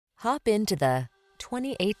Hop into the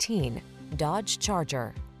 2018 Dodge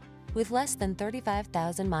Charger. With less than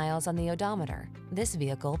 35,000 miles on the odometer, this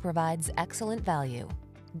vehicle provides excellent value.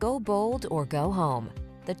 Go bold or go home.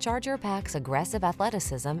 The Charger packs aggressive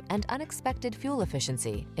athleticism and unexpected fuel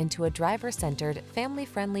efficiency into a driver-centered,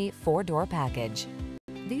 family-friendly four-door package.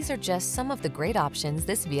 These are just some of the great options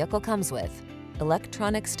this vehicle comes with: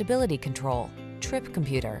 electronic stability control, trip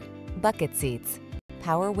computer, bucket seats,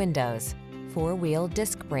 power windows, four-wheel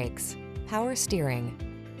disc brakes, power steering.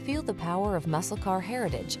 Feel the power of muscle car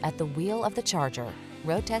heritage at the wheel of the Charger.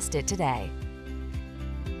 Road test it today.